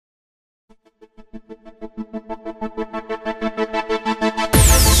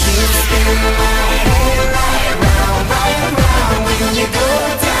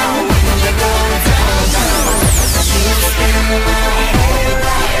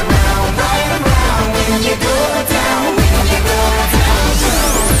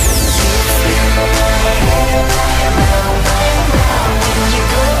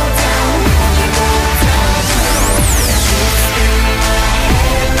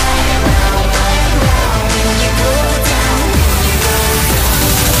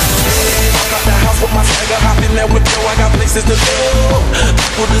reasons to go.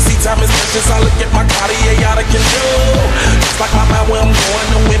 People to see time is precious. I look at my Cartier out of control. Just like my mind where I'm going,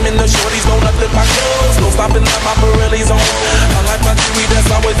 the women